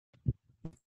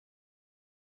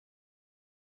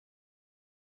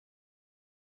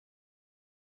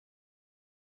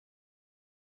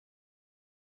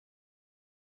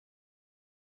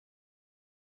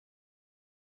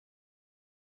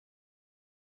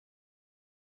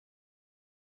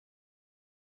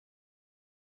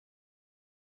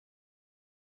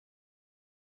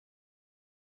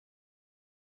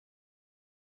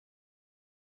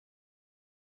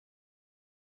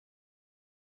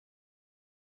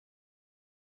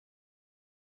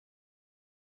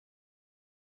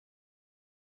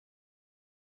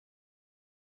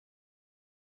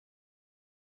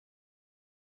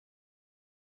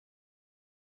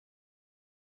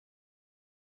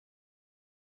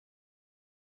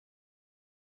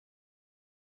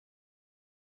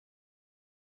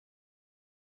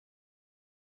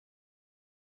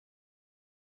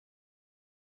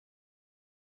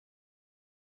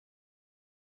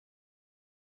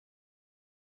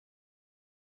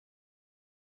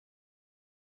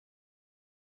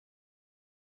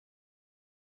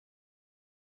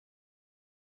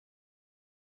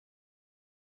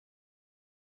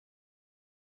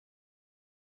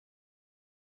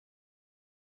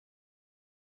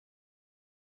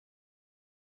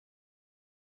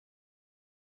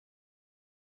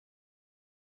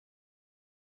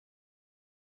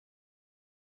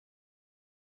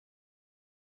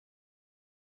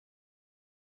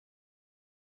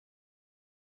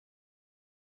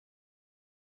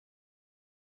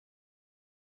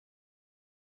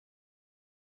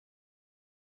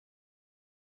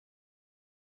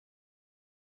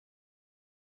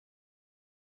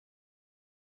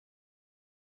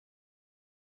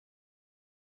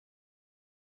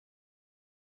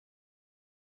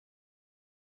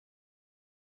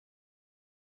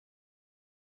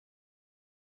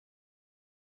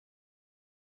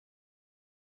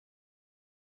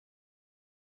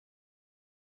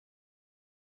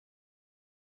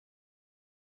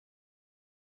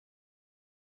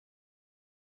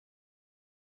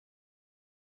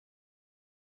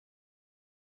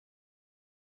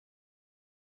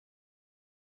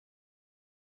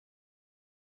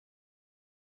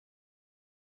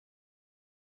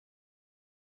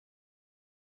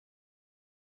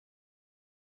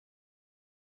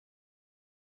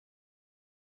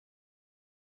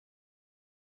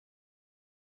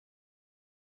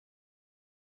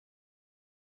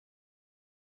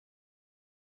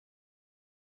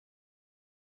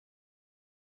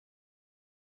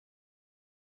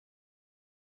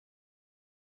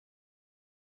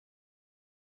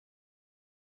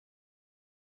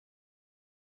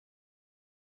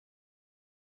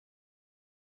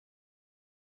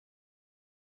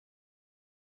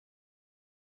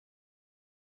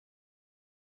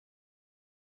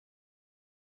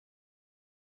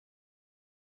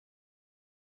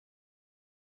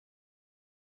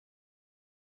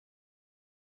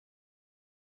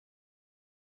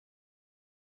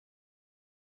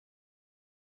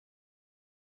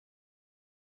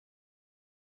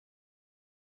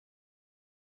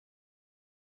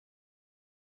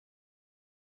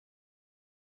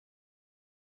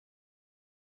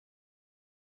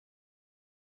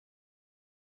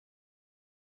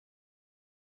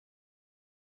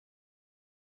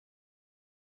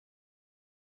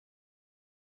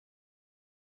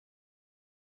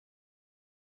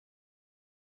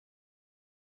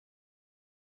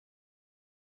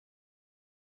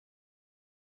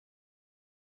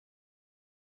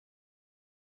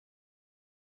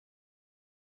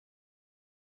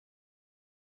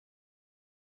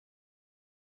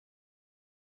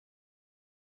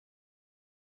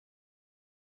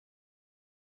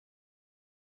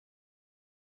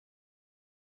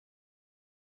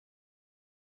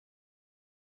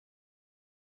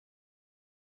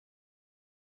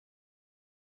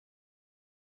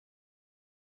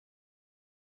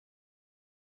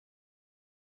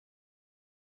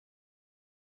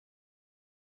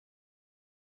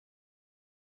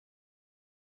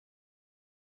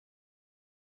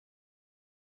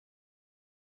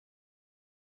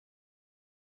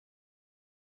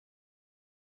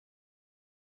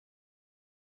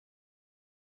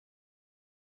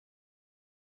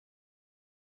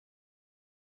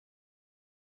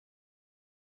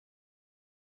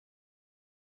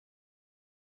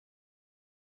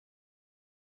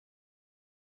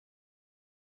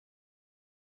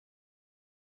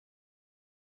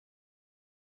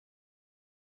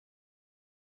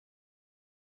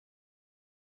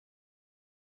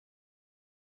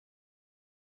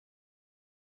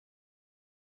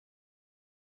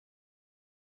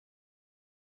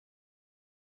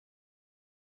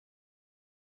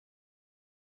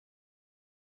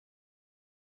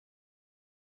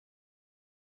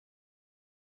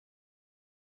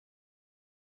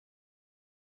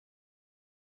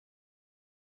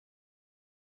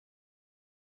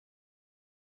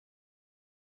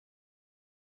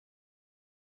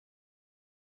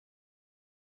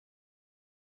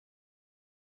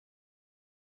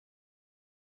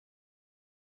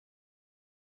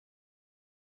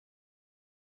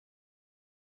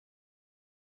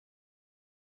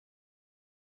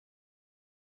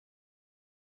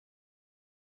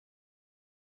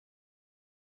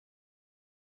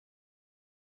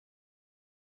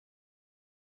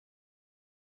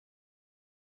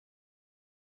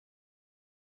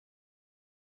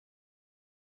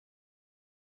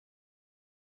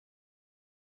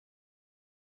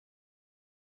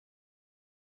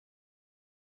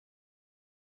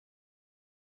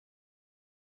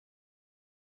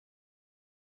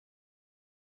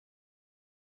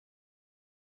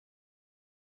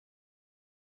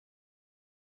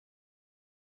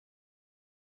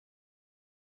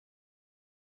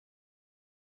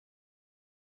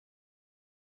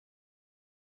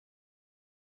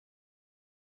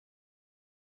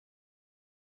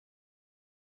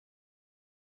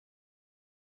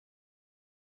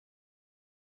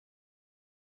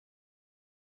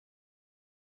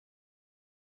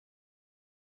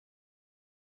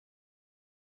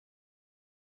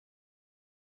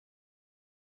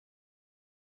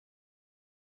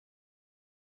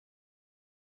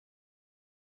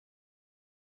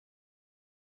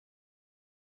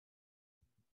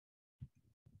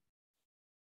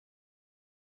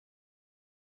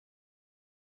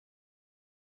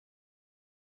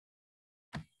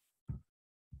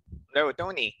Hello,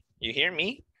 Tony. You hear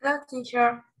me? Hello,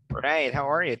 teacher. Right. How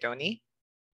are you, Tony?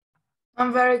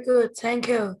 I'm very good, thank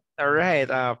you. All right.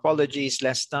 Apologies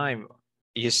last time.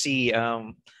 You see,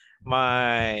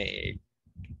 my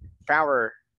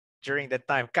power during that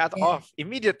time cut Yeah. off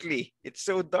immediately. It's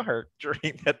so dark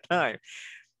during that time.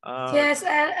 Uh, Yes,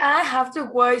 and I have to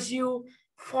wait you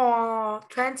for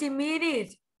 20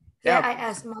 minutes. Then yeah. I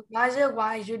asked my mother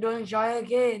why you don't join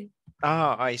again.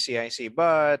 Oh, I see. I see.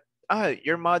 But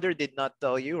your mother did not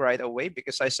tell you right away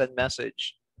because I sent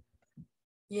message.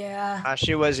 Yeah.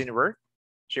 She was in work.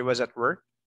 She was at work.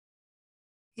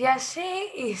 Yes,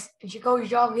 she go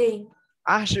jogging.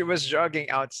 She was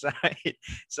jogging outside.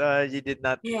 So you did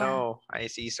not Yeah. know. I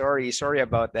see. Sorry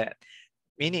about that.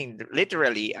 Meaning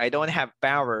literally, I don't have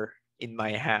power in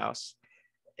my house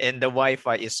and the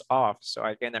Wi-Fi is off, so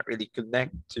I cannot really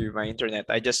connect to my internet.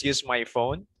 I just use my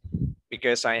phone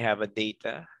because I have a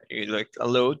data, like a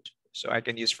load, so I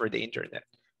can use for the internet.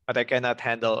 But I cannot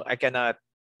attend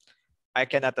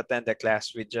the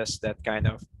class with just that kind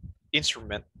of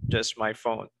instrument, just my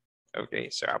phone. Okay,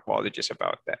 so apologies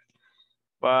about that.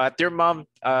 But your mom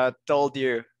told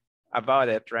you about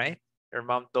it, right? Your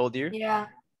mom told you? Yeah.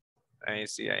 I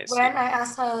see, I see. When I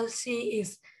asked her, she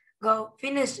is go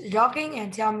finish jogging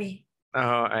and tell me.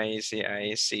 Oh, I see,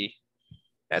 I see.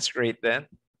 That's great then.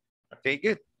 Okay,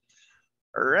 good.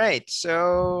 All right,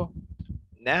 so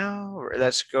now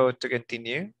let's go to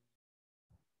continue.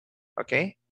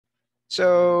 Okay,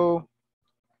 so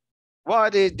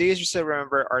do you still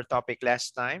remember our topic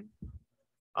last time,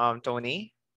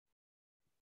 Tony?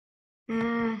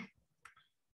 Mm,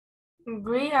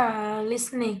 we are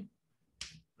listening.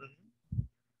 Mhm.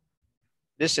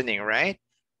 Listening, right?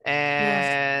 Yes.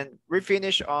 And we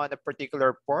finished on a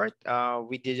particular part.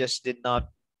 Just did not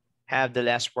have the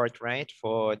last part, right,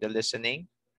 for the listening.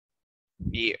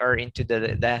 We are into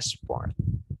the last part.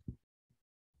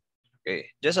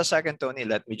 Okay, just a second, Tony.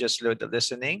 Let me just load the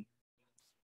listening.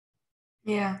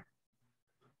 Yeah.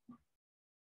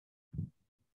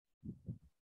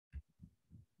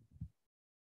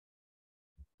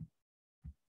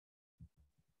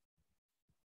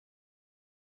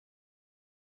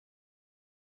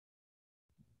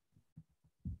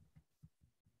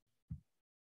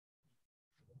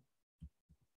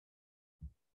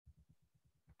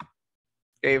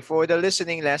 Okay, for the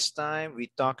listening last time,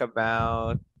 we talked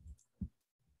about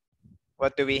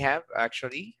what do we have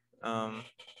actually?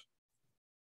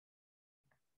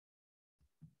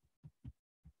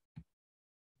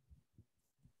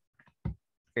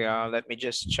 Okay, let me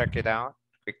just check it out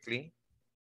quickly.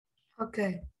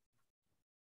 Okay.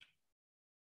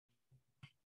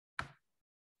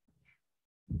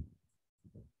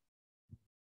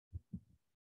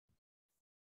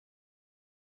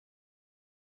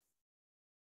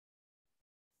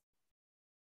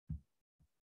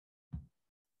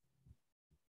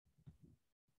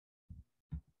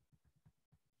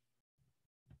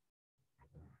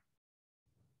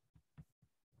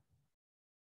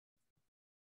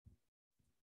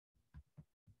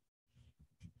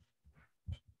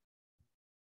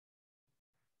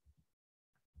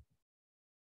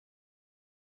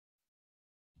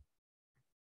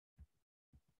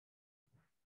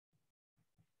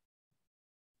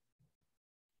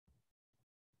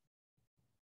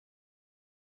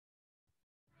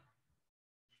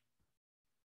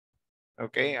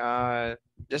 Okay,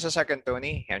 just a second,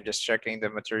 Tony. I'm just checking the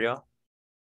material.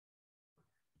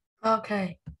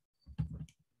 Okay.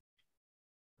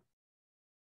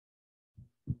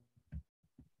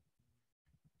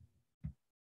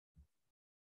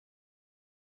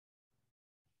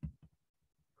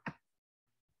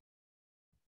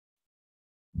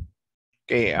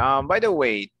 Okay, by the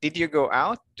way, did you go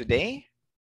out today?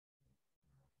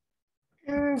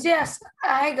 Yes,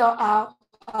 I go out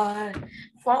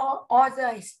for all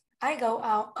days. I go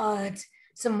out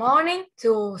the morning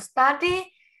to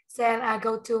study. Then I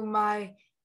go to my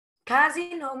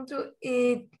cousin home to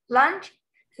eat lunch.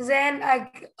 Then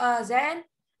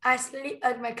I sleep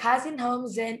at my cousin home.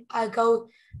 Then I go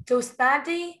to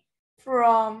study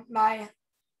from my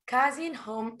cousin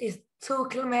home is 2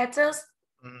 kilometers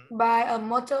Mhm. by a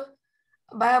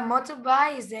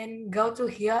motorbike. Then go to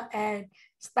here and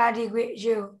study with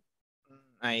you.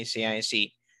 I see, I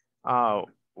see.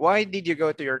 Why did you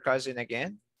go to your cousin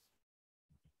again?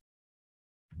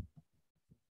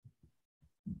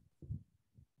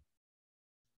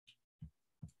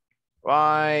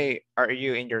 Why are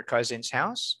you in your cousin's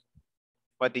house?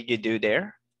 What did you do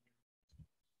there?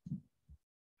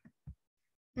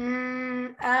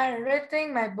 I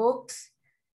reading my books,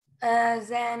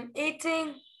 then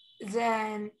eating,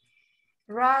 then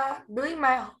doing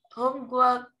my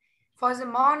homework, For the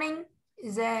morning,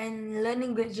 then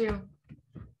learning with you.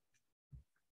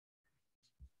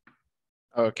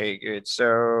 Okay, good.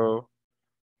 So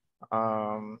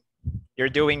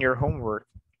you're doing your homework.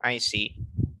 I see.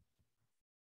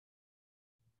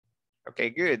 Okay,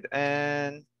 good.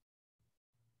 And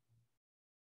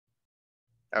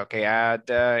okay,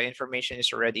 the information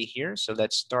is already here. So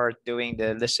let's start doing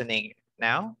the listening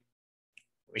now.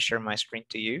 We share my screen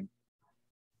to you.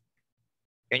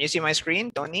 Can you see my screen,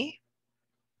 Tony?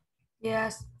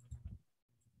 Yes.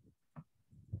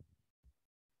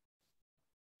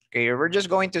 Okay, we're just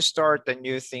going to start a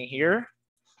new thing here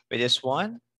with this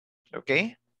one.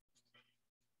 Okay.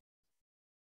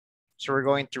 So we're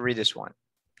going to read this one.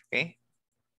 Okay.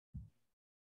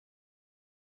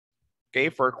 Okay,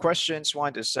 for questions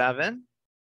 1 to 7.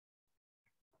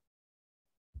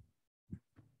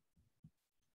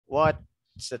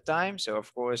 What's the time? So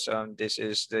of course, this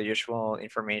is the usual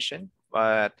information,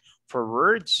 but for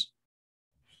words,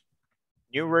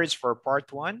 new words for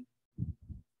part 1.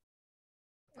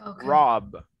 Okay.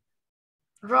 Rob.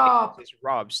 Rob. This is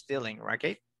rob, stealing, right?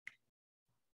 Okay.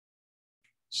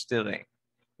 Stealing.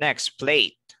 Next,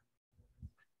 plate.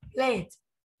 Plate.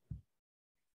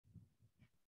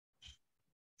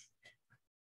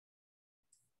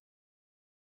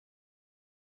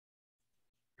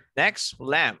 Next,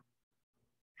 lamp.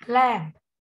 Lamp.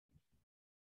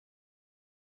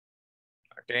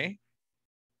 Okay.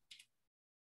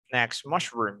 Next,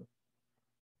 mushroom.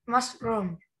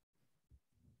 Mushroom.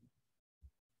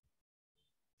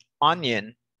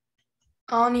 Onion.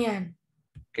 Onion.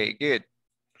 Okay, good.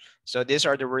 So these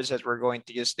are the words that we're going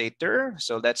to use later.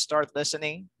 So let's start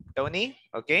listening, Tony.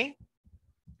 Okay.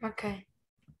 Okay.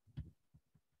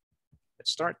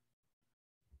 Let's start.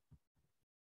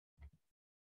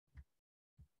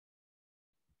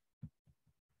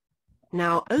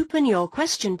 Now open your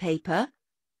question paper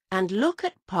and look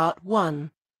at part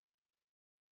 1.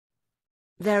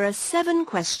 There are 7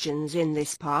 questions in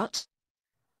this part.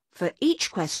 For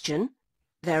each question,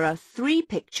 there are 3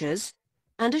 pictures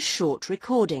and a short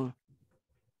recording.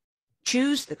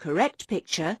 Choose the correct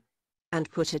picture and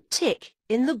put a tick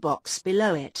in the box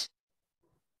below it.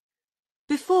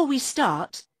 Before we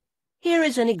start, here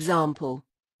is an example.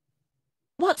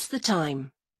 What's the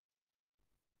time?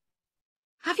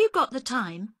 Have you got the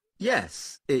time?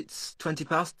 Yes, it's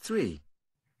 3:20.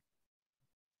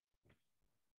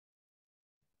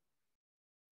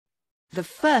 The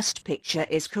first picture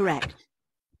is correct,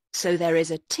 so there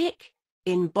is a tick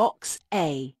in box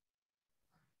A.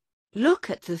 Look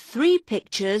at the 3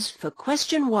 pictures for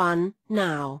question 1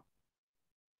 now.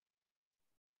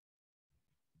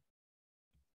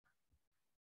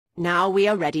 Now we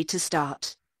are ready to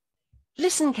start.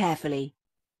 Listen carefully.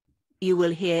 You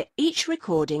will hear each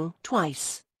recording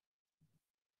twice.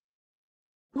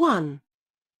 1.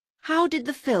 How did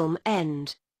the film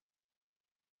end?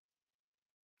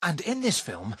 And in this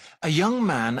film, a young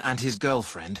man and his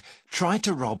girlfriend try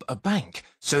to rob a bank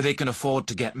so they can afford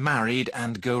to get married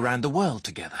and go round the world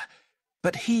together.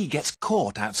 But he gets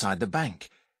caught outside the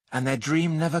bank, and their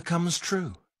dream never comes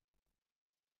true.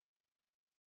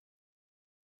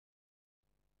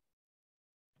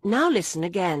 Now listen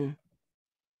again.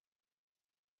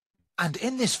 And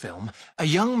in this film, a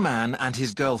young man and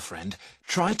his girlfriend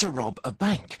try to rob a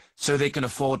bank so they can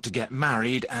afford to get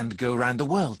married and go round the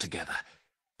world together.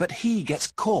 But he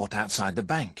gets caught outside the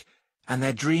bank, and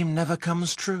their dream never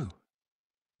comes true.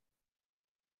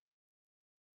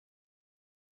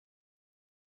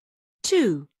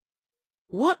 2.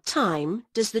 What time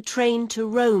does the train to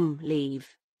Rome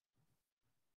leave?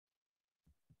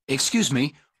 Excuse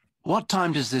me, what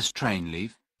time does this train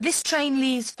leave? This train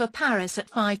leaves for Paris at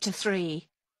 5 to 3.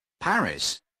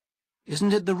 Paris?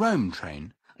 Isn't it the Rome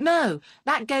train? No,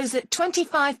 that goes at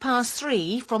 25 past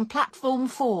 3 from platform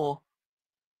 4.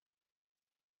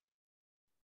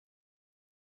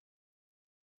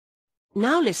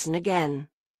 Now listen again.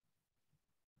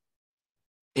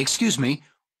 Excuse me,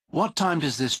 what time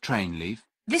does this train leave?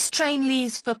 This train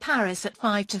leaves for Paris at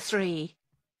 5 to 3.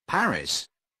 Paris?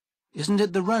 Isn't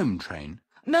it the Rome train?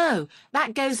 No,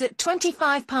 that goes at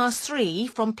 25 past 3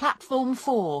 from platform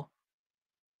 4.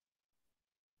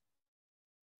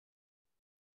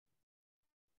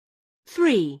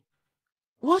 3.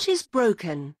 What is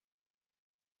broken?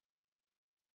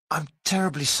 I'm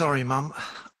terribly sorry, Mum.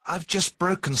 I've just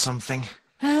broken something.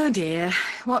 Oh dear,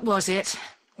 what was it?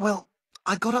 Well,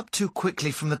 I got up too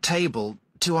quickly from the table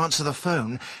to answer the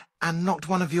phone and knocked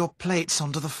one of your plates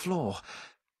onto the floor.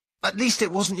 At least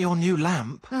it wasn't your new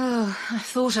lamp. Oh, I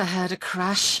thought I heard a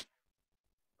crash.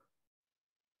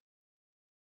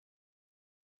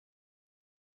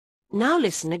 Now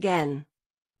listen again.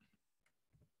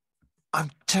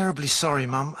 I'm terribly sorry,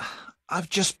 Mum. I've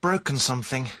just broken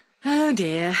something. Oh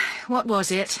dear, what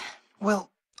was it? Well,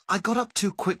 I got up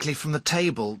too quickly from the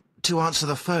table to answer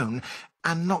the phone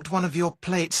and knocked one of your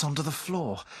plates onto the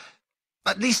floor.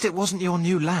 At least it wasn't your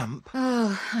new lamp.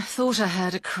 Oh, I thought I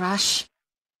heard a crash.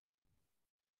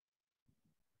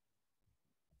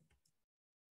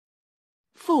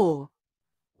 4.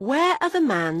 Where are the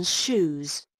man's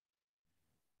shoes?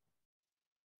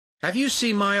 Have you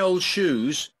seen my old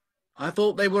shoes? I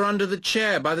thought they were under the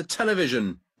chair by the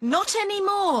television. Not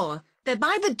anymore. They're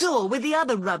by the door with the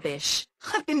other rubbish.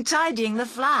 I've been tidying the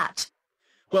flat.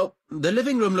 Well, the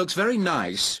living room looks very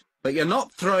nice, but you're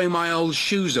not throwing my old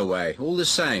shoes away, all the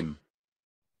same.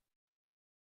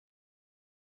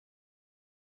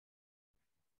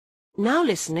 Now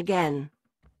listen again.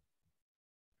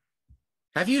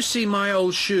 Have you seen my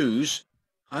old shoes?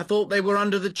 I thought they were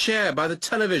under the chair by the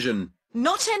television.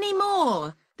 Not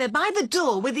anymore. They're by the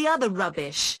door with the other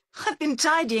rubbish. I've been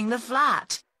tidying the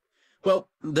flat. Well,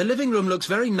 the living room looks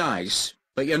very nice,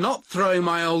 but you're not throwing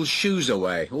my old shoes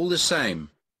away, all the same.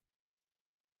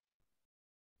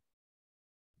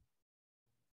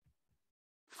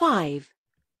 5.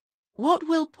 What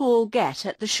will Paul get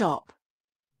at the shop?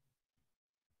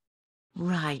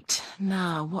 Right,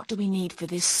 now what do we need for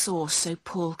this sauce so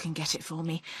Paul can get it for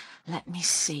me? Let me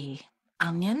see.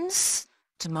 Onions,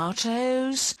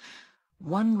 tomatoes,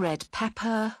 1 red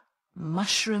pepper,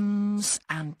 mushrooms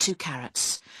and 2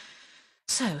 carrots.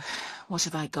 So, what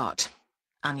have I got?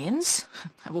 Onions,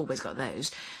 I've always got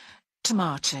those.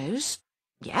 Tomatoes,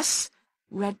 yes.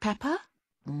 Red pepper?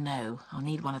 No, I'll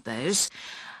need one of those.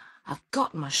 I've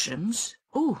got mushrooms.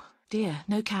 Oh, dear,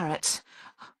 no carrots.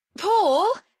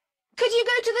 Paul, could you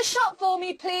go to the shop for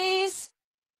me, please?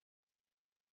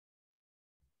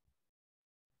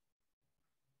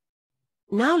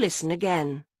 Now listen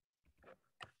again.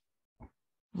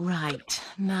 Right,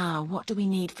 now what do we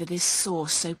need for this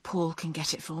sauce so Paul can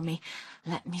get it for me?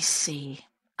 Let me see.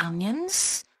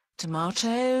 Onions,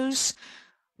 tomatoes,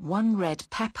 1 red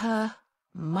pepper,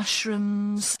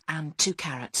 mushrooms and 2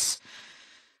 carrots.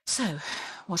 So,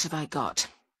 what have I got?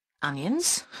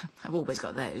 Onions, I've always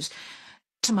got those.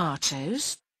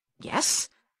 Tomatoes, yes.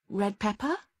 Red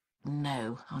pepper?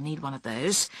 No, I'll need one of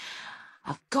those.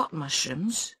 I've got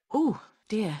mushrooms. Oh,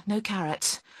 dear, no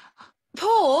carrots.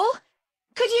 Paul,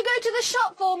 could you go to the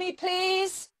shop for me,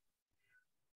 please?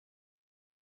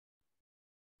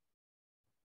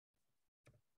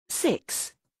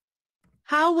 Six.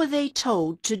 How were they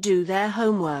told to do their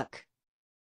homework?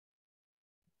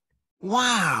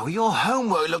 Wow, your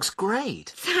homework looks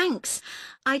great. Thanks.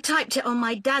 I typed it on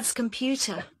my dad's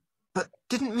computer. But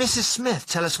didn't Mrs. Smith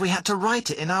tell us we had to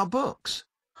write it in our books?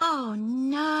 Oh,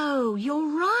 no,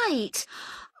 you're right.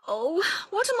 Oh,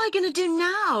 what am I going to do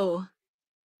now?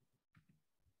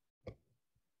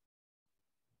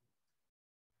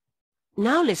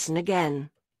 Now listen again.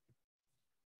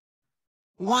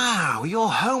 Wow, your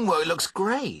homework looks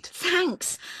great.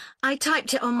 Thanks. I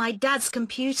typed it on my dad's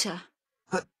computer.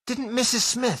 But didn't Mrs.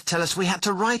 Smith tell us we had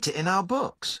to write it in our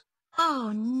books?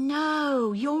 Oh,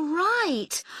 no, you're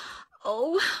right.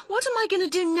 Oh, what am I going to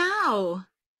do now?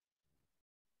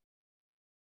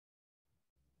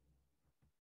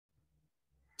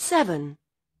 Seven.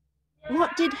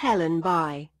 What did Helen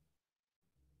buy?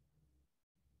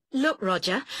 Look,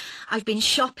 Roger, I've been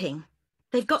shopping.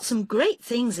 They've got some great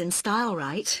things in Style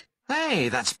Right. Hey,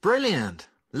 that's brilliant.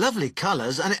 Lovely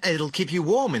colours, and it'll keep you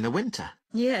warm in the winter.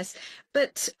 Yes,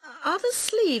 but are the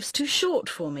sleeves too short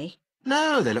for me?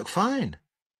 No, they look fine.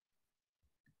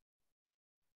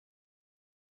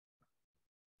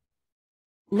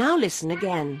 Now listen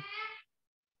again.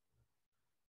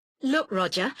 Look,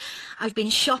 Roger, I've been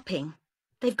shopping.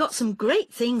 They've got some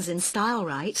great things in Style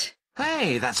Right.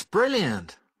 Hey, that's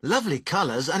brilliant. Lovely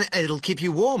colours, and it'll keep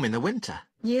you warm in the winter.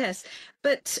 Yes,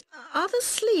 but are the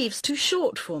sleeves too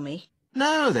short for me?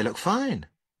 No, they look fine.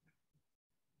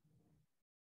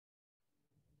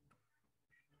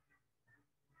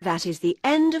 That is the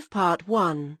end of part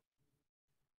 1.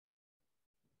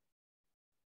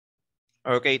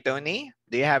 Okay, Tony,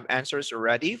 do you have answers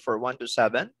ready for 1 to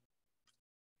 7?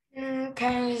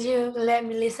 Can you let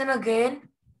me listen again?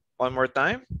 One more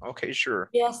time? Okay, sure.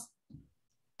 Yes.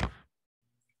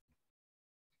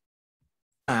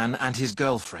 Man and his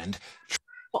girlfriend.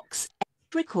 Box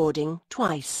recording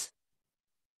twice.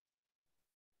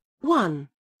 1.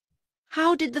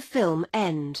 How did the film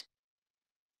end?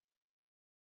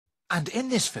 And in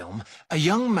this film, a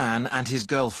young man and his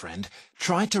girlfriend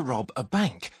try to rob a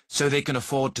bank so they can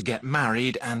afford to get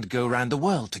married and go round the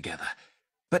world together.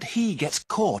 But he gets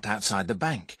caught outside the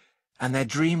bank, and their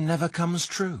dream never comes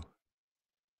true.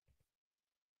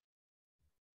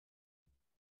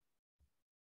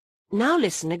 Now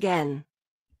listen again.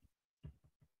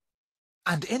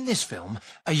 And in this film,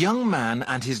 a young man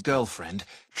and his girlfriend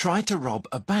try to rob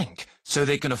a bank so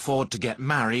they can afford to get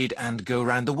married and go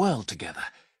round the world together.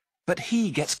 But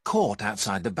he gets caught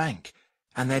outside the bank,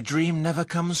 and their dream never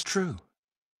comes true.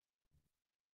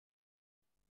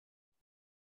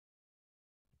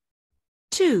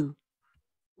 Two.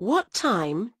 What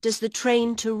time does the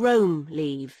train to Rome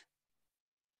leave?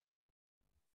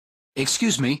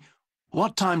 Excuse me,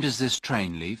 what time does this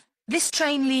train leave? This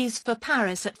train leaves for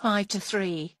Paris at 5 to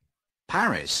 3.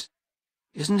 Paris?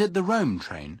 Isn't it the Rome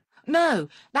train? No,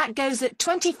 that goes at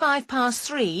 25 past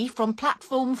 3 from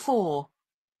platform 4.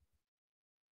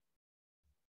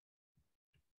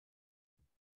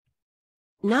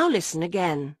 Now listen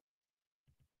again.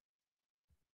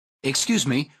 Excuse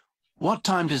me, what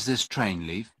time does this train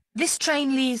leave? This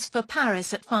train leaves for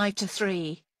Paris at 5 to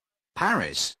 3.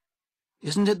 Paris?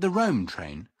 Isn't it the Rome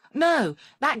train? No,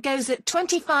 that goes at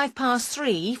 25 past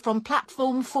 3 from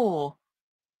platform 4.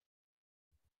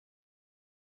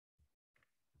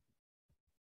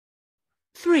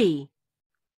 Three.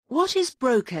 What is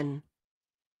broken?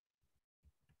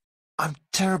 I'm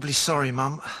terribly sorry,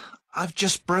 Mum. I've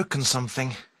just broken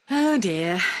something. Oh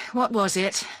dear, what was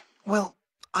it? Well,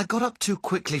 I got up too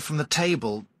quickly from the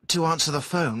table to answer the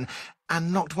phone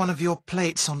and knocked one of your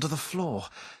plates onto the floor.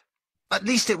 At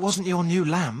least it wasn't your new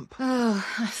lamp. Oh,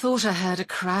 I thought I heard a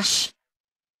crash.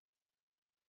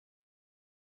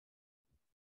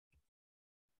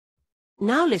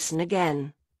 Now listen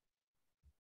again.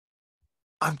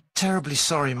 I'm terribly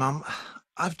sorry, Mum.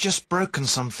 I've just broken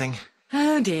something.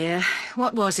 Oh dear,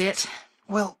 what was it?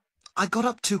 Well, I got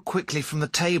up too quickly from the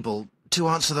table to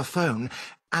answer the phone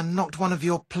and knocked one of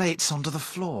your plates onto the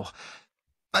floor.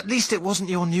 At least it wasn't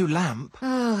your new lamp.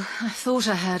 Oh, I thought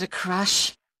I heard a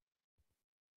crash.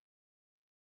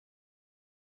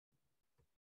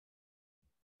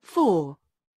 Four.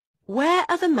 Where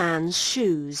are the man's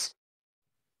shoes?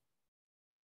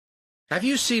 Have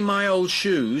you seen my old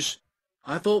shoes?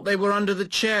 I thought they were under the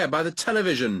chair by the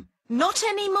television. Not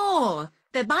anymore.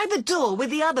 They're by the door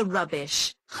with the other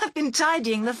rubbish. I've been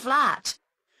tidying the flat.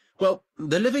 Well,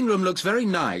 the living room looks very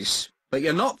nice, but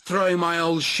you're not throwing my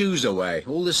old shoes away,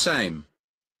 all the same.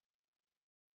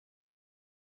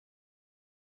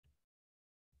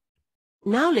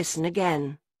 Now listen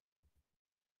again.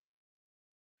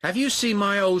 Have you seen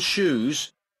my old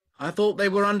shoes? I thought they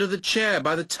were under the chair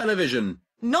by the television.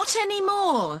 Not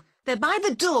anymore. They're by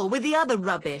the door with the other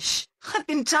rubbish. I've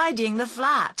been tidying the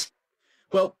flat.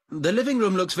 Well, the living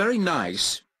room looks very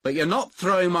nice, but you're not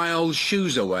throwing my old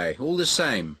shoes away, all the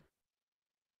same.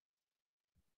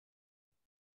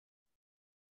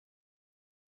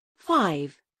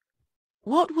 Five.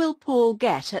 What will Paul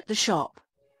get at the shop?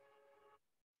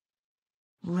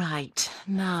 Right,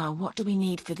 now what do we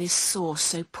need for this sauce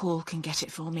so Paul can get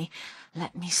it for me?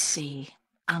 Let me see.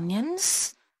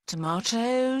 Onions,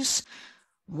 tomatoes,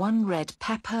 1 red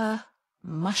pepper,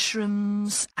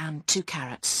 mushrooms and 2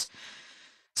 carrots.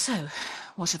 So,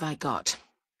 what have I got?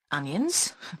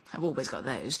 Onions, I've always got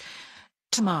those.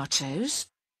 Tomatoes,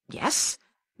 yes.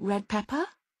 Red pepper,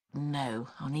 no,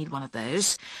 I'll need one of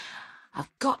those. I've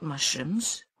got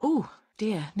mushrooms. Oh,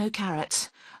 dear, no carrots.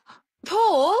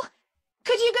 Paul,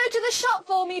 could you go to the shop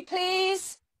for me,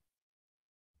 please?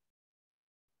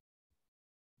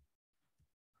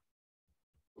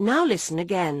 Now listen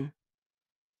again.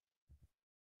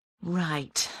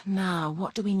 Right, now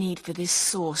what do we need for this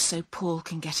sauce so Paul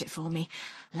can get it for me?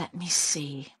 Let me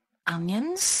see.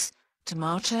 Onions,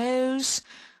 tomatoes,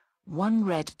 1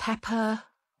 red pepper,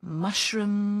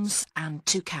 mushrooms and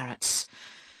 2 carrots.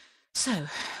 So,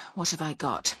 what have I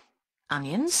got?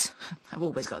 Onions, I've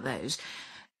always got those.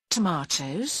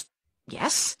 Tomatoes,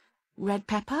 yes. Red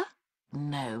pepper,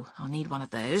 no, I'll need one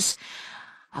of those.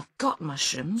 I've got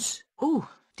mushrooms. Oh,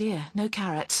 dear, no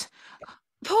carrots.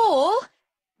 Paul,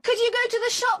 could you go to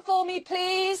the shop for me,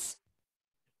 please?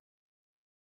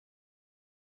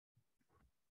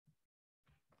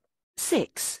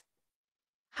 Six.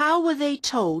 How were they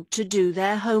told to do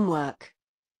their homework?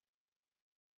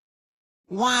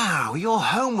 Wow, your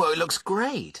homework looks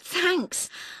great. Thanks.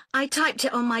 I typed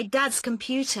it on my dad's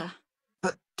computer.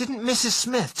 But didn't Mrs.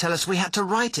 Smith tell us we had to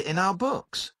write it in our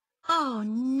books? Oh,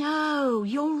 no,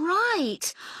 you're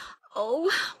right.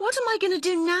 Oh, what am I going to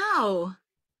do now?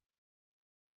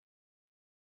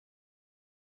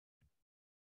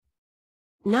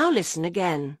 Now listen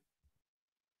again.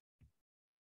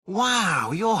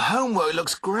 Wow, your homework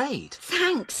looks great.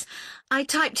 Thanks. I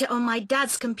typed it on my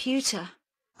dad's computer.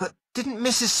 But didn't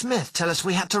Mrs. Smith tell us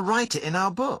we had to write it in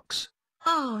our books?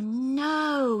 Oh,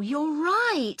 no, you're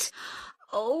right.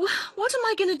 Oh, what am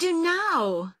I going to do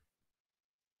now?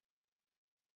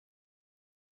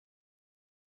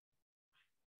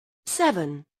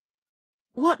 7.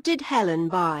 What did Helen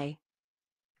buy?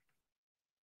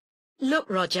 Look,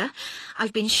 Roger,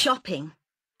 I've been shopping.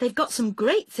 They've got some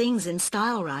great things in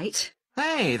style, right?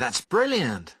 Hey, that's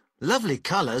brilliant. Lovely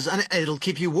colours, and it'll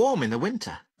keep you warm in the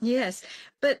winter. Yes,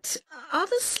 but are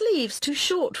the sleeves too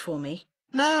short for me?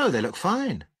 No, they look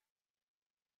fine.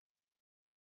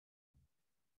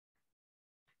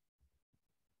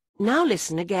 Now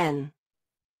listen again.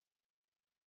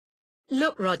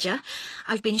 Look, Roger,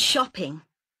 I've been shopping.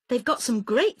 They've got some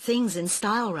great things in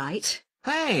style, right?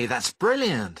 Hey, that's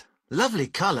brilliant. Lovely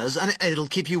colours, and it'll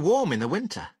keep you warm in the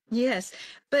winter. Yes,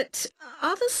 but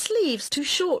are the sleeves too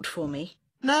short for me?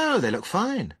 No, they look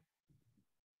fine.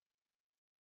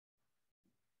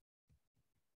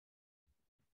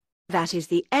 That is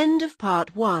the end of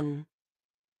part 1.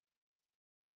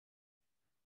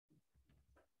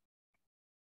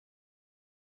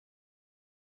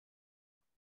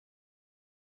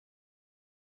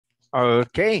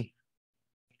 Okay.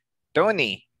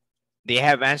 Tony, do you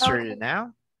have answered Okay. it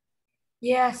now?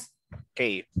 Yes.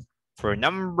 Okay. For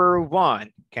number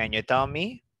 1, can you tell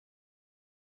me?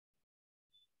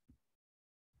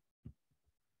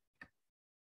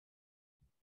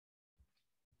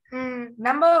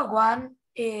 Number 1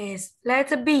 is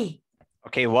letter B.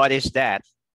 Okay, what is that?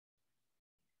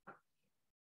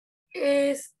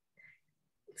 Is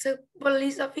the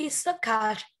police officer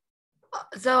catch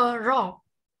the rob?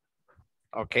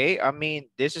 Okay, I mean,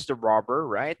 this is the robber,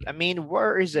 right? I mean,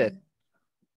 where is it?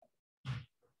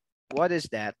 What is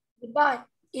that? The bank.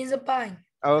 Is a bank.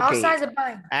 Okay, Outside the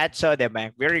bank. outside the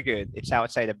bank. Very good. It's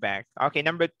outside the bank. Okay,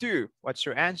 number 2. What's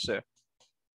your answer?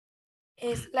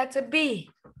 Is letter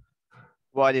B.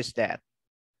 What is that?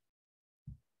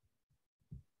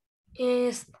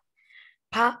 Is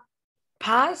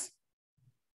past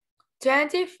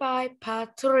 25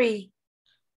 past 3.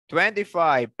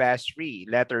 25 past 3.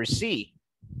 Letter C.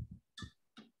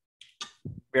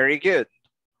 Very good.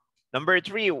 Number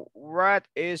 3. What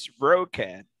is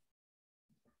broken?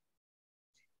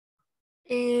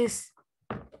 Is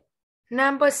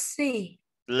number C.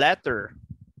 Letter.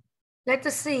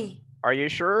 Letter C. Are you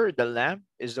sure the lamp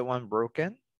is the one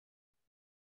broken?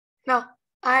 No,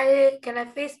 can I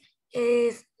fix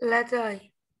is letter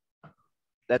A.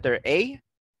 Letter A.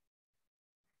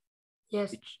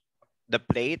 Yes. The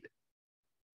plate.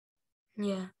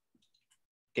 Yeah.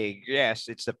 Okay, yes,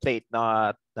 it's the plate,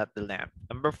 not the lamp.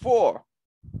 Number 4.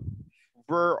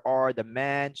 Where are the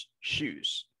man's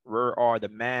shoes? Where are the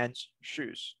man's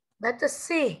shoes? Letter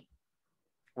C.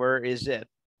 Where is it?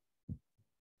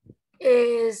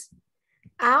 Is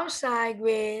outside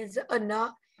with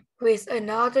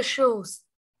another shoes.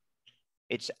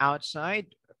 It's outside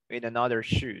with another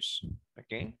shoes.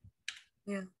 Okay.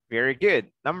 Yeah. Very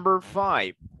good. Number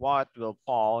 5. What will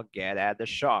Paul get at the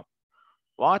shop?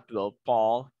 What will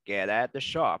Paul get at the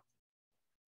shop?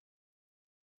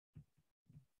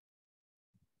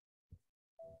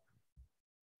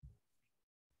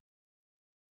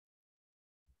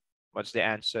 What's the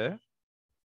answer?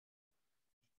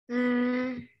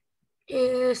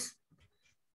 Is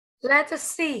letter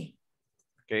C.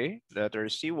 Okay, letter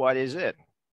C. What is it?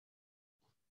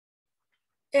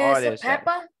 Is What is that?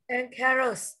 pepper and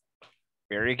carrots.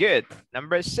 Very good.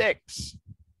 Number 6.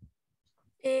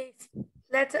 Is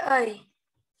letter A.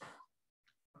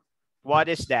 What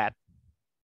is that?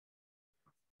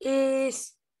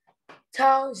 Is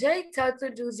tell Jake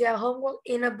to do their homework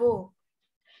in a book.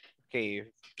 Okay,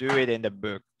 do it in the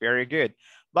book. Very good.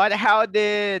 But how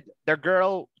did the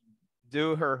girl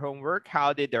do her homework?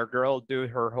 How did the girl do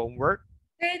her homework?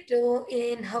 They do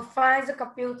in her find the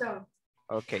computer.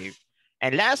 Okay.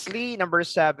 And lastly, number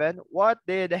 7, what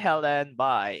did Helen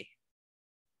buy?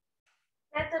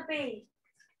 Letter B.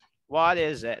 What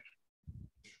is it?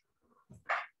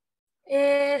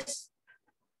 Is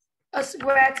a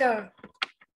sweater.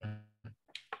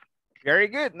 Very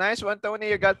good. Nice one, Tony.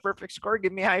 You got perfect score.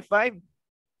 Give me a high five.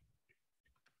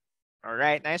 All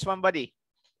right. Nice one, buddy.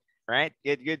 All right.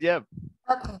 Good job.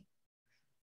 Okay.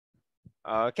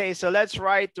 Okay, so let's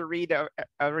try to read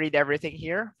everything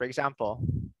here. For example,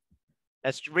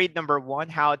 let's read number 1.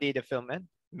 How did the film end?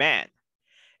 Man.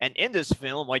 And in this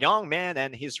film, a young man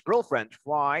and his girlfriend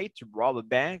try to rob a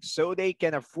bank so they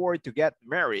can afford to get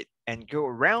married and go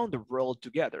around the world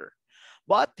together.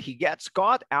 But he gets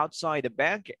caught outside the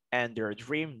bank and their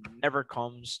dream never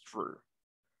comes true.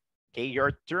 Okay,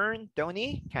 your turn,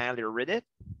 Tony. Kindly read it.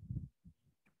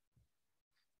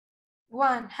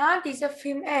 1. How did the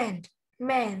film end?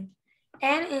 Man.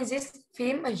 And in this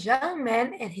film, a young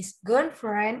man and his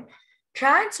girlfriend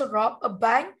try to rob a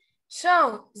bank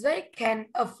so they can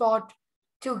afford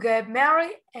to get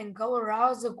married and go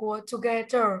around the world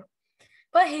together.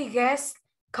 but he gets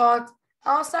caught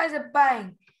outside the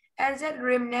bank, and that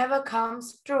dream never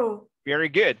comes true. Very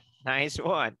good. Nice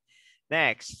one.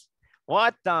 Next.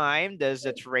 What time does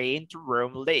the train to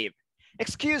Rome leave?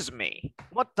 Excuse me,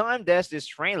 what time does this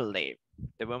train leave?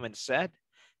 The woman said,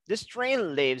 this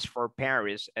train leaves for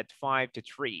Paris at 5 to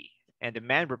 3. And the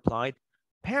man replied,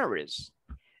 Paris?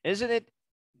 Isn't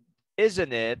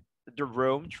it the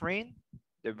Rome train?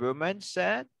 The woman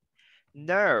said,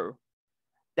 no,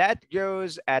 that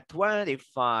goes at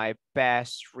 25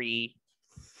 past 3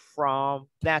 from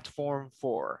platform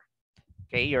 4.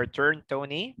 Okay, your turn,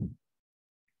 Tony.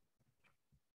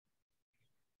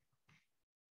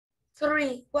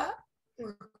 3.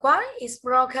 What is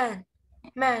broken?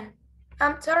 Man,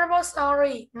 I'm terrible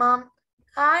sorry, Mom.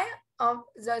 I have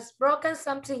just broken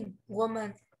something,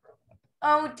 woman.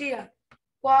 Oh dear,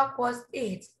 what was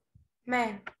it?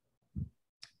 Man,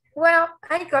 well,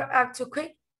 I got up too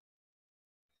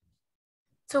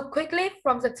quickly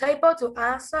from the table to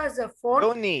answer the phone.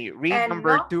 Tony, read and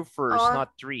number knock 2 first, on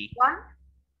not 3. One.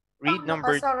 Read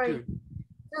number 2. 2.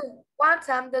 What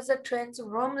time does the train to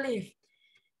Rome leave?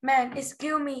 Man,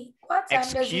 excuse me. What time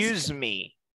Excuse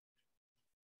me.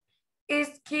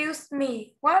 Excuse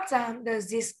me. What time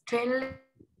does this train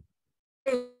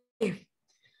leave?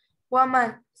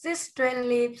 Woman, this train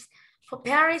leaves for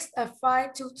Paris at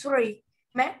 5 to 3.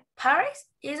 Man, Paris?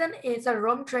 Isn't it a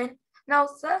Rome train? No,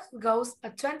 that goes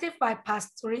at 25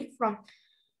 past 3 from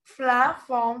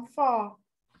platform 4.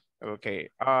 Okay,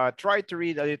 try to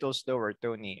read a little slower,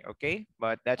 Tony, okay?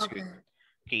 But that's Okay. good.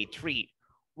 Okay, 3.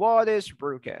 What is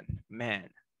broken? Man,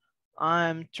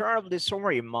 I'm terribly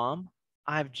sorry, Mom.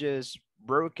 I've just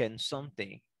broken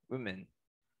something. Woman,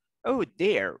 oh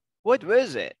dear, what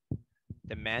was it?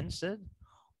 The man said,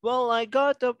 well, I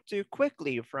got up too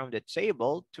quickly from the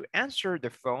table to answer the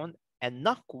phone and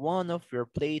knock one of your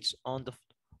plates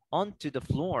onto the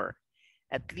floor.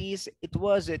 At least it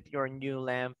wasn't your new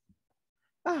lamp.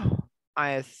 Oh,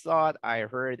 I thought I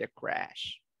heard a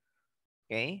crash.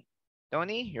 Okay,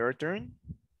 Tony, your turn.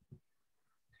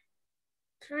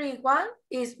 3. One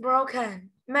is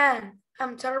broken. Man,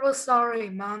 I'm terribly sorry,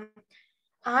 Mom.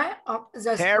 I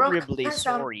just Terribly broken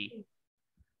sorry. something.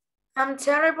 I'm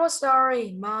terribly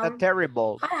sorry, Mom. Not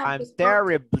terrible. I'm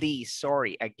terribly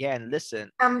sorry. Again,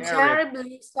 listen. I'm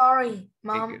terribly sorry,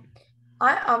 Mom.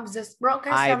 I have just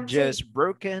broken something. I've just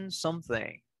broken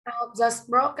something. I've just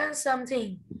broken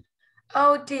something.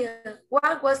 Oh dear,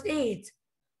 what was it?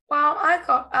 Well, I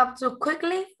got up too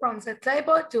quickly from the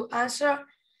table to answer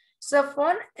the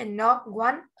phone and knocked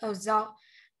one of the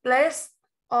plates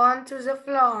onto the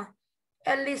floor.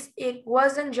 At least it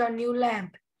wasn't your new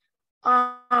lamp.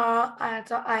 I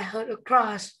thought I heard a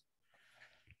crash.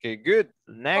 Okay, good.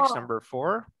 Next, number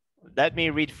 4. Let me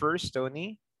read first,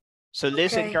 Tony. So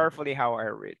listen carefully how I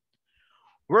read.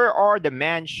 Where are the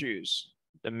man's shoes?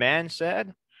 The man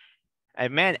said. A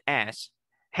man asked,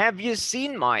 have you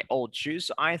seen my old shoes?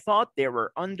 I thought they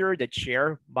were under the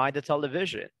chair by the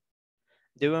television.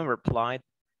 The woman replied,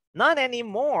 not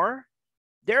anymore.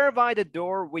 They're by the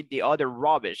door with the other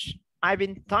rubbish. I've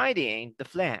been tidying the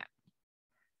flat.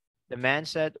 The man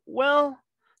said, well,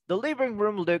 the living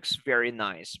room looks very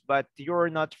nice, but you're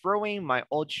not throwing my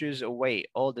old shoes away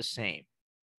all the same.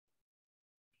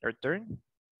 Your turn.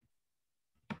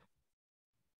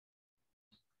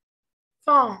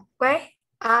 4. Where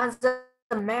are the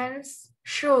man's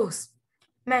shoes?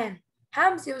 Man,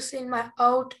 have you seen my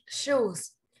old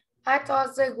shoes? I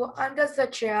thought they were under the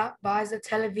chair by the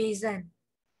television.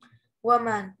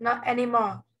 Woman, not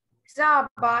anymore. They are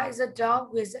by the door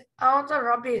with all the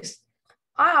rubbish.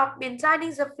 I have been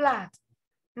tidying the flat.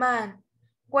 Man,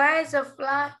 where is the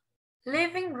flat?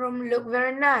 Living room look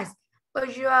very nice,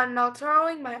 but you are not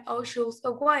throwing my old shoes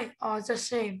away all the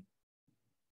same.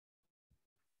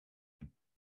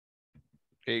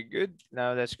 Okay, good.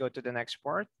 Now let's go to the next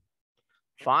part.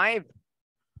 5.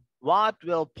 What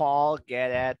will Paul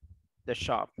get at the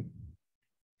shop?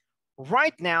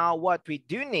 Right now, what we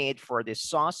do need for this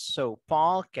sauce so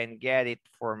Paul can get it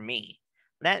for me.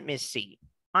 Let me see.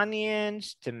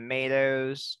 Onions,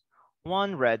 tomatoes,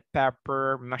 1 red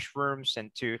pepper, mushrooms, and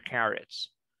 2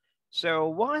 carrots. So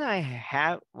what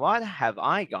have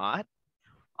I got?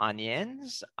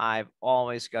 Onions, I've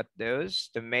always got those.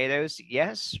 Tomatoes,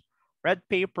 yes. Red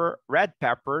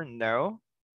pepper, no.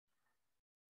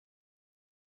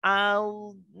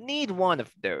 I'll need 1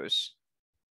 of those.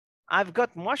 I've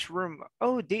got mushroom.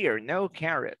 Oh dear, no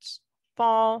carrots.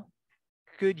 Paul,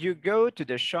 could you go to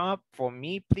the shop for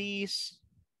me, please?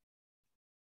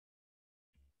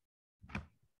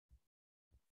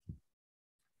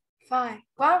 Fine.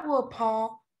 What will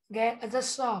Paul get at the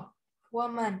shop?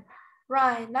 Woman,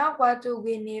 Right, now what do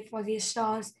we need for this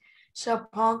sauce? So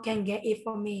Paul can get it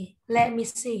for me. Let me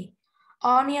see.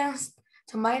 Onions,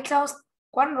 tomatoes,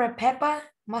 1 red pepper,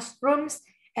 mushrooms,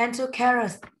 and 2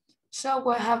 carrots. So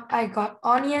what have I got?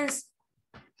 Onions?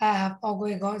 I have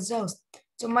already got those.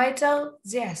 Tomato?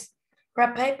 Yes.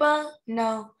 Red pepper?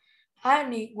 No. I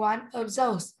need 1 of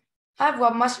those. I've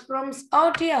got mushrooms.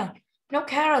 Oh dear. No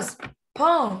carrots.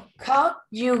 Paul, Carl,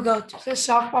 you go to the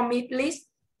shop for me, please.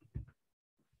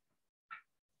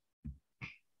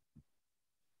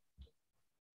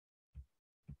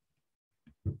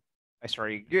 That's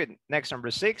very good. Next, number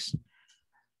 6.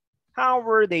 How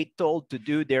were they told to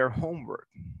do their homework?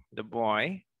 The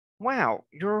boy, wow,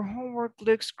 your homework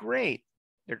looks great.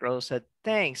 The girl said,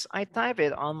 thanks, I type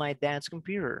it on my dad's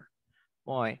computer.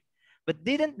 Boy, but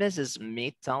didn't Mrs.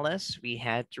 Smith tell us we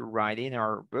had to write in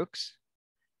our books?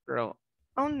 Girl,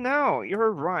 oh no,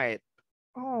 you're right.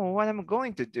 Oh, what am I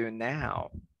going to do now?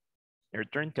 Your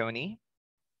turn, Tony.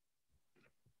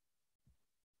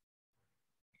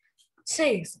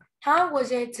 6. How was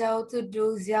they told to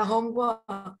do their homework?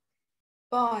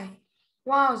 Boy,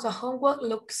 wow, the homework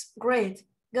looks great.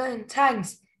 Good,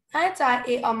 thanks. I typed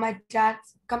it on my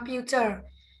dad's computer.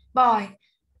 Boy,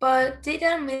 but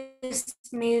didn't Miss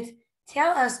Smith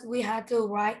tell us we had to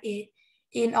write it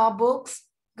in our books?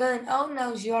 Good, oh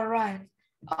no, you're right.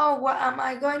 Oh, what am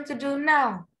I going to do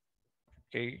now?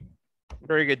 Okay,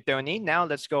 very good, Tony. Now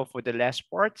let's go for the last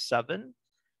part, 7.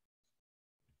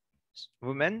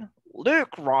 Woman, look,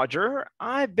 Roger,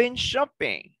 I've been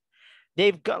shopping.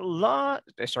 They've got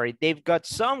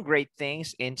some great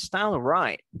things in style,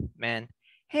 right, man?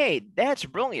 Hey, that's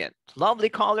brilliant. Lovely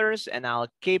colors, and I'll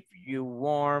keep you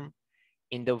warm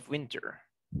in the winter.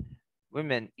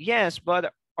 Women, yes,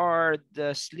 but are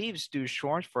the sleeves too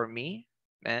short for me,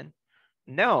 man?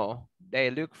 No, they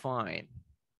look fine.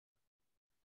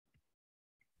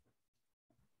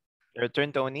 Your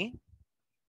turn, Tony.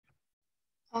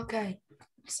 Okay.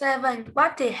 7.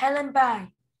 What did Helen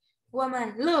buy?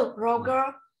 Woman, look,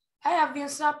 Roger, I have been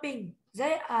shopping.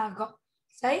 They have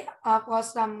got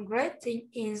some great things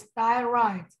in style,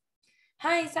 right?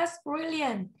 Hey, that's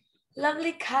brilliant.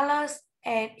 Lovely colors,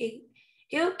 and it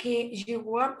keeps you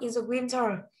warm in the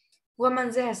winter.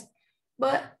 Woman says,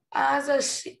 but are the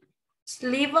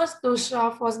sleeves too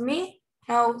short for me?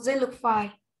 No, they look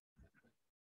fine.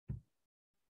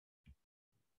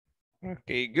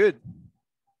 Okay, good.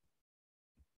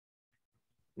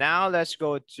 Now let's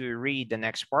go to read the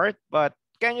next part, but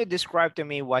can you describe to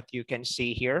me what you can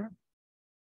see here?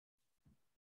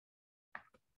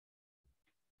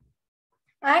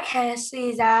 I can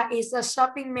see that it's a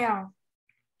shopping mall.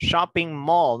 Shopping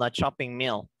mall, not shopping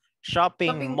mill.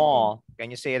 Shopping mall.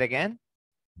 Can you say it again?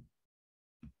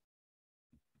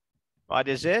 What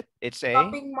is it? It's a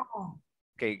shopping mall.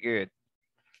 Okay, good.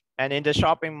 And in the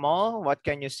shopping mall, what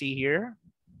can you see here?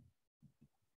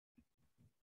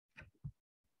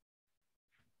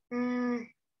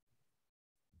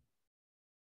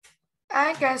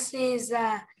 I can see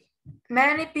that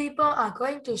many people are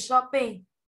going to shopping.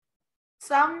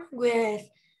 Some with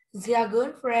their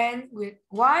girlfriend, with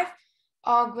wife,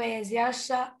 or with their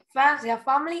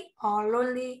family, or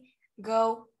lonely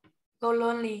go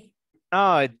lonely.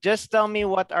 Oh, just tell me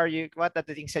what are the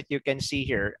things that you can see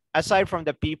here aside from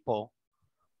the people?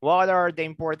 What are the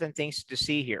important things to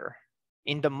see here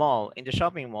in the mall, in the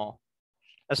shopping mall,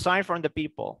 aside from the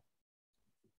people?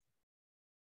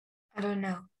 I don't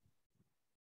know.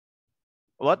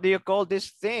 What do you call these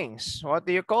things? What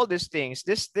do you call these things?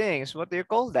 These things, what do you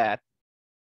call that?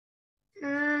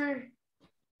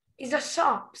 It's the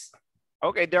shops.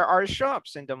 Okay, there are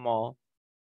shops in the mall.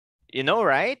 You know,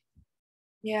 right?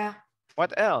 Yeah.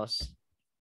 What else?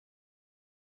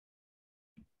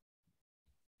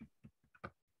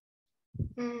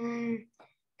 And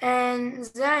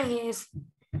there is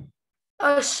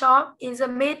a shop in the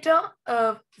middle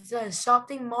of the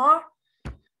shopping mall.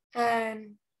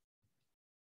 And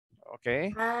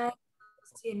okay.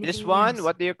 This one, else.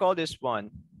 What do you call this one?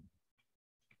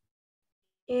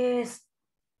 I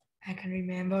can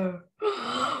remember.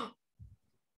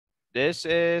 This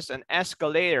is an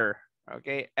escalator.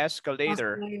 Okay,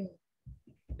 escalator.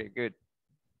 Okay, good.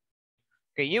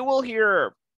 Okay, you will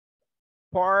hear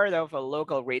part of a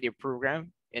local radio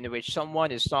program in which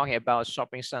someone is talking about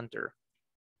shopping center.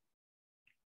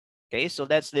 Okay, so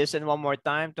let's listen one more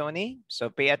time, Tony. So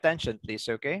pay attention, please,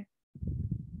 okay?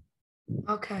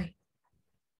 Okay.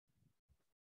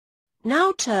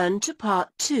 Now turn to part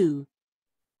 2,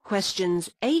 questions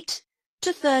 8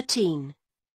 to 13.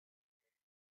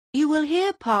 You will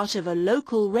hear part of a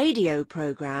local radio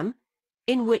program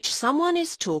in which someone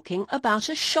is talking about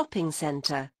a shopping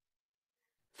centre.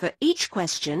 For each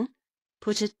question,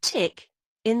 put a tick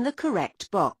in the correct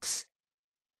box.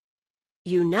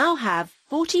 You now have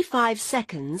 45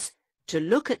 seconds to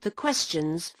look at the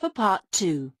questions for part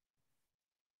 2.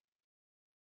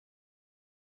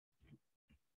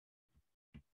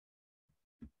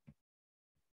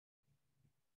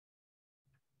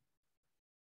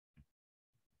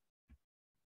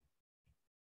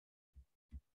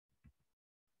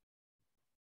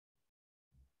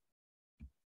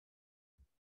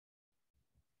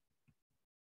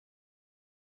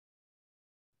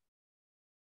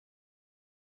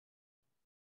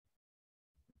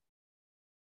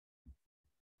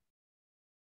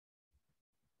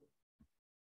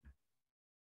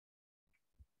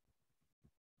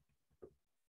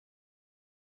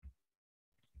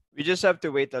 We just have to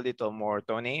wait a little more,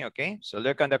 Tony, okay? So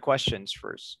look on the questions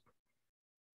first.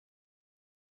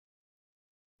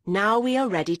 Now we are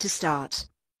ready to start.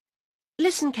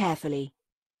 Listen carefully.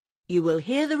 You will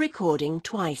hear the recording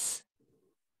twice.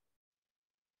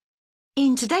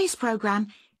 In today's programme,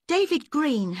 David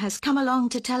Green has come along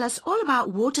to tell us all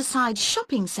about Waterside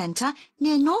Shopping Centre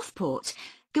near Northport.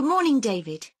 Good morning,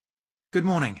 David. Good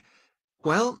morning.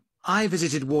 Well, I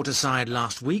visited Waterside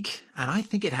last week, and I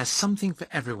think it has something for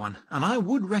everyone, and I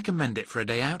would recommend it for a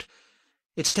day out.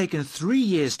 It's taken 3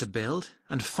 years to build,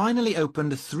 and finally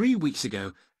opened 3 weeks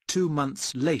ago, 2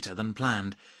 months later than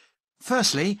planned.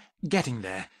 Firstly, getting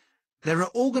there. There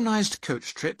are organised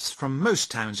coach trips from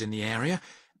most towns in the area,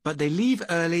 but they leave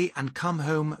early and come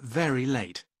home very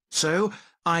late. So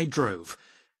I drove.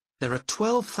 There are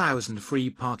 12,000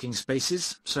 free parking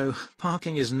spaces, so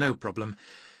parking is no problem.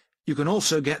 You can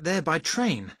also get there by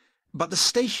train, but the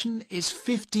station is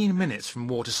 15 minutes from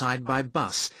Waterside by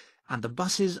bus, and the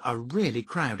buses are really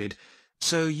crowded,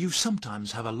 so you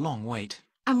sometimes have a long wait.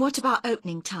 And what about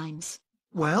opening times?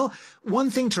 Well,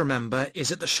 one thing to remember is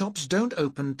that the shops don't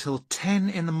open till 10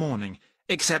 in the morning,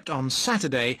 except on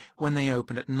Saturday when they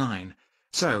open at 9.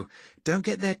 So don't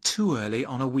get there too early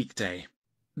on a weekday.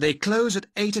 They close at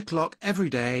 8 o'clock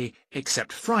every day,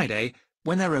 except Friday,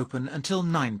 when they're open until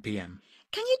 9 p.m.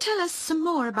 Can you tell us some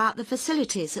more about the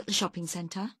facilities at the shopping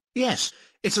centre? Yes,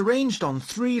 it's arranged on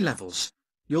 3 levels.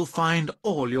 You'll find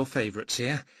all your favourites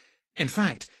here. In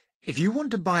fact, if you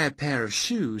want to buy a pair of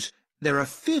shoes, there are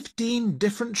 15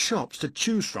 different shops to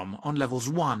choose from on levels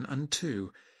 1 and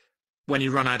 2. When you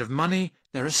run out of money,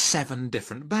 there are 7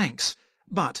 different banks.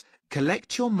 But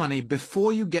collect your money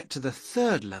before you get to the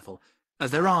 3rd level,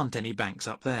 as there aren't any banks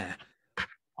up there.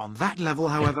 On that level,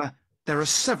 however, there are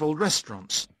several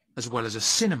restaurants, as well as a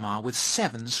cinema with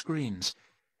 7 screens.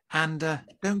 And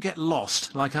don't get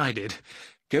lost like I did.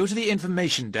 Go to the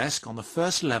information desk on the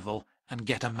 1st level and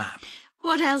get a map.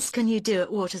 What else can you do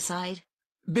at Waterside?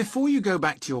 Before you go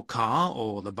back to your car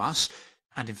or the bus,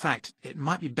 and in fact it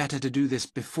might be better to do this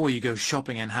before you go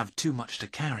shopping and have too much to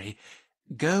carry,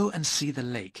 go and see the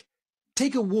lake.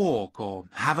 Take a walk or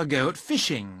have a go at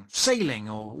fishing, sailing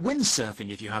or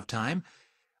windsurfing if you have time.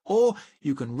 Or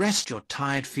you can rest your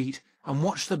tired feet and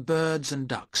watch the birds and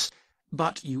ducks,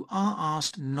 but you are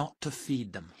asked not to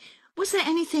feed them. Was there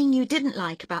anything you didn't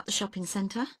like about the shopping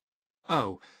centre?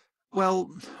 Oh, well,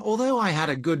 although I had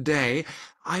a good day,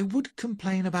 I would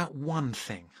complain about one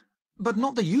thing. But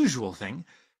not the usual thing.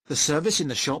 The service in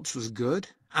the shops was good,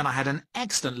 and I had an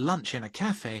excellent lunch in a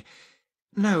cafe.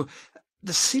 No,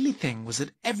 the silly thing was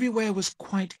that everywhere was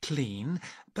quite clean,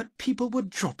 but people were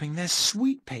dropping their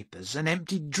sweet papers and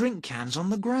empty drink cans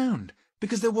on the ground,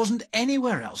 because there wasn't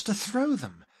anywhere else to throw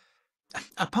them.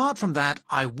 Apart from that,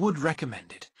 I would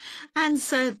recommend it. And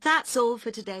so that's all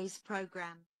for today's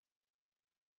programme.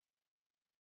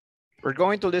 We're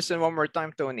going to listen one more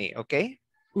time, Tony, okay?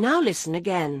 Now listen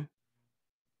again.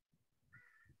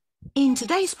 In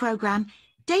today's programme,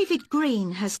 David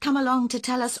Green has come along to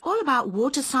tell us all about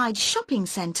Waterside Shopping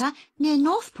Centre near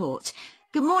Northport.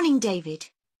 Good morning,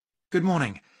 David. Good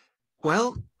morning.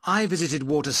 Well, I visited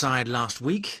Waterside last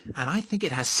week, and I think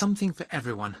it has something for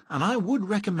everyone, and I would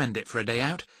recommend it for a day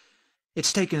out.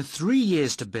 It's taken 3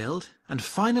 years to build, and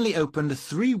finally opened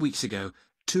 3 weeks ago,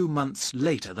 2 months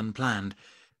later than planned.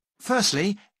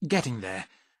 Firstly, getting there.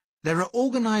 There are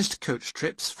organised coach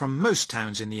trips from most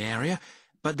towns in the area,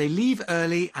 but they leave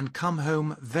early and come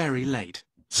home very late.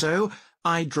 So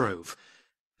I drove.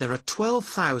 There are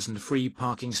 12,000 free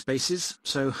parking spaces,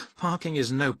 so parking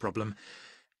is no problem.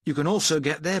 You can also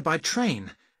get there by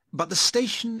train, but the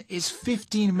station is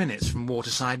 15 minutes from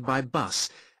Waterside by bus,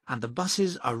 and the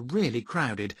buses are really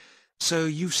crowded, so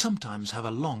you sometimes have a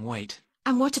long wait.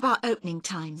 And what about opening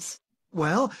times?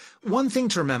 Well, one thing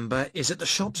to remember is that the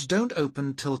shops don't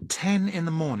open till 10 in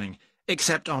the morning,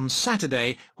 except on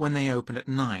Saturday when they open at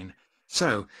 9.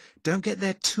 So don't get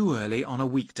there too early on a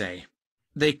weekday.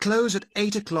 They close at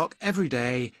 8 o'clock every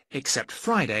day except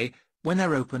Friday, when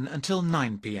they're open until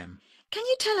 9 p.m. Can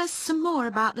you tell us some more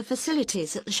about the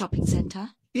facilities at the shopping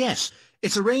centre? Yes,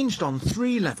 it's arranged on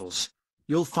 3 levels.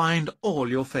 You'll find all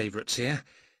your favourites here.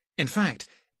 In fact,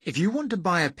 if you want to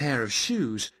buy a pair of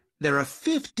shoes, there are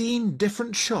 15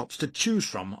 different shops to choose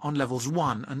from on levels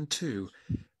 1 and 2.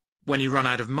 When you run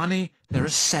out of money, there are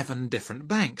 7 different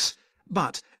banks.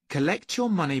 But collect your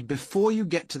money before you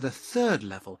get to the 3rd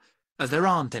level, as there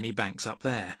aren't any banks up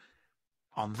there.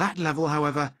 On that level,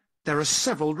 however, there are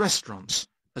several restaurants,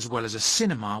 as well as a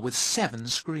cinema with 7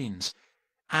 screens.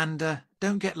 And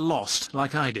don't get lost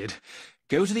like I did.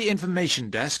 Go to the information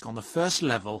desk on the 1st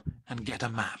level and get a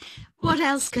map. What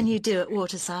else can you do at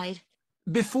Waterside?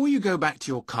 Before you go back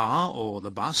to your car or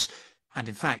the bus, and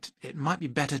in fact, it might be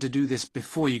better to do this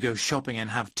before you go shopping and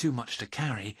have too much to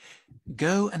carry,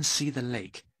 go and see the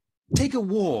lake. Take a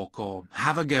walk or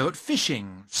have a go at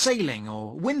fishing, sailing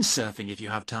or windsurfing if you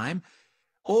have time.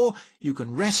 Or you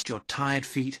can rest your tired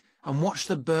feet and watch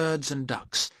the birds and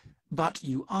ducks, but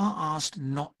you are asked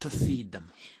not to feed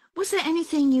them. Was there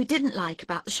anything you didn't like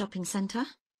about the shopping centre?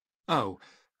 Oh,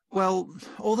 well,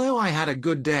 although I had a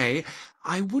good day,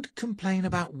 I would complain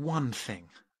about one thing.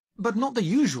 But not the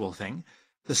usual thing.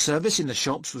 The service in the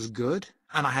shops was good,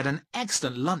 and I had an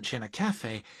excellent lunch in a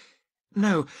cafe.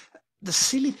 No, the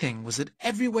silly thing was that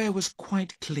everywhere was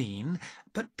quite clean,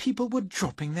 but people were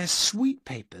dropping their sweet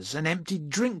papers and empty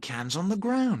drink cans on the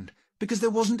ground, because there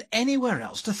wasn't anywhere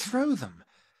else to throw them.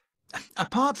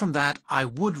 Apart from that, I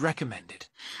would recommend it.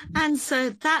 And so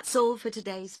that's all for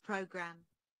today's programme.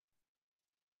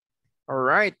 All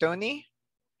right, Tony.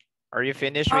 Are you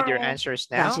finished with your answers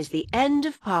now? That is the end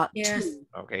of part Yes. 2.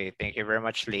 Okay, thank you very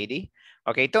much, lady.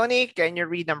 Okay, Tony, can you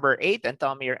read number 8 and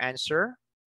tell me your answer?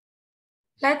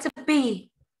 Letter B.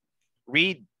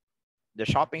 Read. The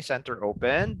shopping center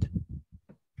opened.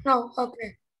 No,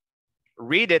 okay.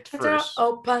 Read it Center first.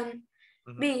 open.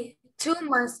 B. 2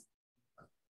 months.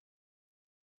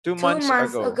 2 2 months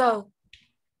months ago. ago.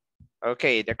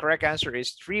 Okay, the correct answer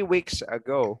is 3 weeks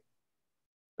ago.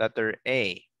 Letter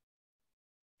A.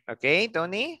 Okay,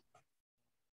 Tony?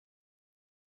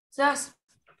 Just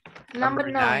number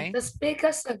 9. The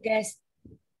speaker suggests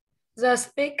the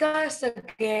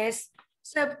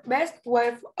best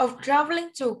way of traveling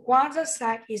to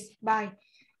Waterside is by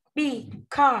B.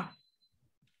 Car.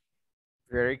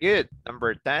 Very good.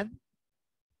 Number 10.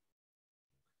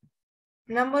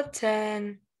 Number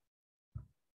 10.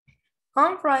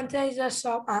 On Friday, the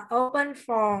shops are open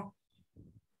for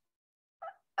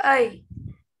A.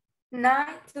 9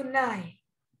 to 9.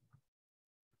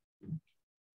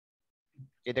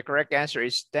 Okay, the correct answer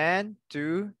is 10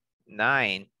 to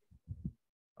 9.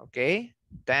 Okay,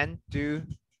 10 to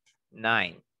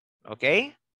 9.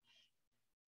 Okay.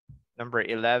 Number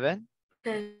 11.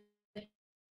 Okay.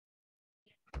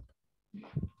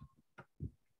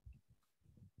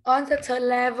 On the 3rd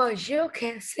level, you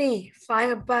can see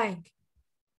Fire Bank.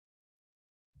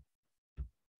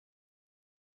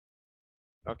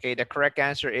 Okay, the correct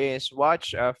answer is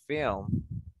watch a film.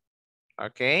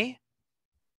 Okay.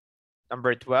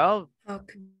 Number 12.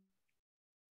 Okay.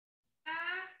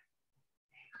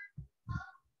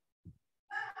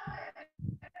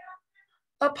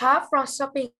 Apart from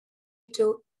shopping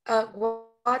to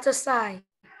Waterside,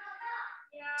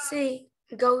 C.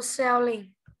 Go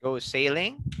sailing. Go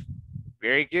sailing.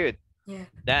 Very good. Yeah.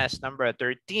 That's number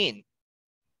 13.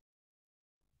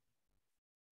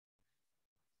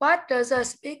 What does the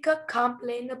speaker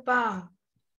complain about?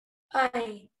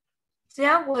 A.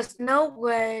 There was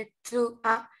nowhere to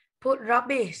put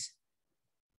rubbish.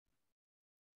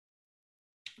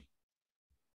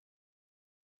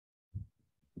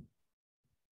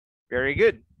 Very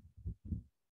good.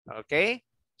 Okay.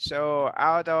 So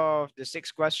out of the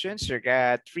 6 questions, you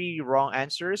got 3 wrong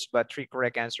answers, but 3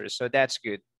 correct answers. So that's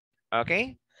good.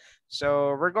 Okay.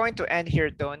 So we're going to end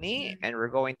here, Tony, and we're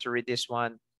going to read this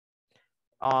one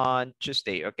on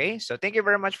Tuesday. Okay. So thank you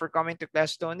very much for coming to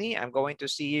class, Tony. I'm going to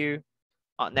see you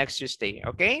on next Tuesday.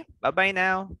 Okay. Bye-bye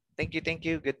now. Thank you. Thank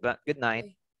you. Good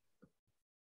night.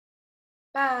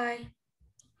 Bye.